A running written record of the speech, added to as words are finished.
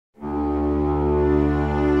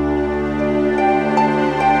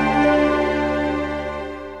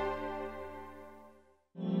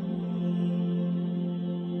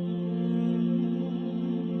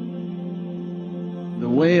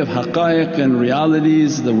haqqaiq and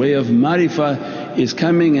realities, the way of marifah is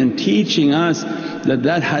coming and teaching us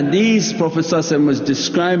that hadith Prophet was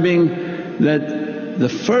describing that the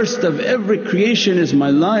first of every creation is my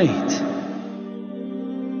light.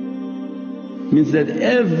 Means that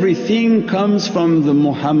everything comes from the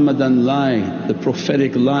Muhammadan light, the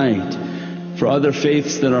prophetic light. For other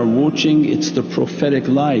faiths that are watching, it's the prophetic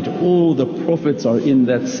light. All the Prophets are in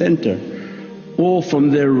that center. All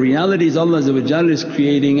from their realities Allah is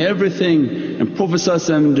creating everything, and Prophet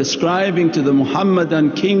describing to the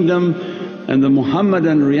Muhammadan kingdom and the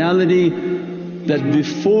Muhammadan reality that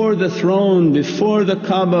before the throne, before the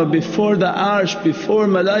Kaaba, before the Arsh, before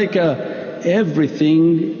malaika,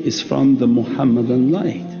 everything is from the Muhammadan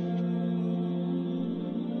light.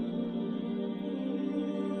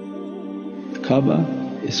 The Kaaba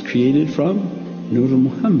is created from Nur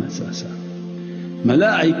Muhammad.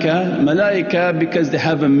 Malaika because they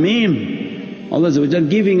have a Meem, Allah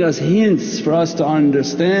giving us hints for us to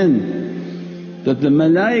understand that the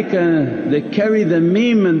malaika they carry the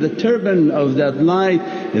Meem and the turban of that light,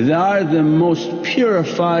 they are the most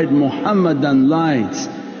purified Muhammadan lights,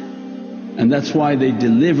 and that's why they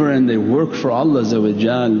deliver and they work for Allah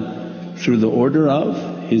through the order of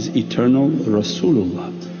His eternal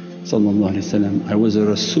Rasulullah. I was a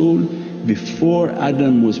Rasul before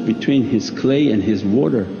Adam was between his clay and his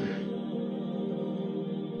water.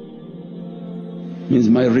 Means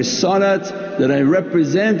my risalat that I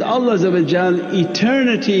represent Allah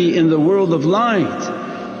eternity in the world of light.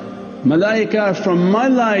 Malaika from my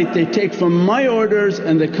light they take from my orders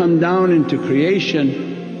and they come down into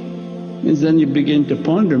creation. Means then you begin to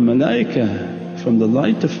ponder, malaika from the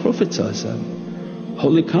light of Prophet,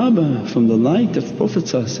 Holy Kaaba from the light of Prophet,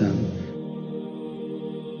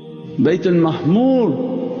 Baytul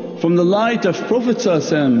Mahmur from the light of Prophet,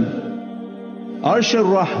 Arsh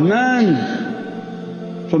ar-Rahman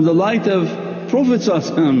from the light of Prophet,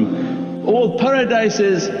 all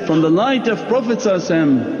paradises from the light of Prophet.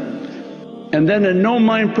 And then a no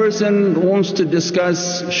mind person wants to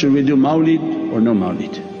discuss, should we do mawlid or no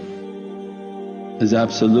mawlid? Is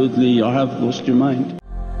absolutely, you have lost your mind.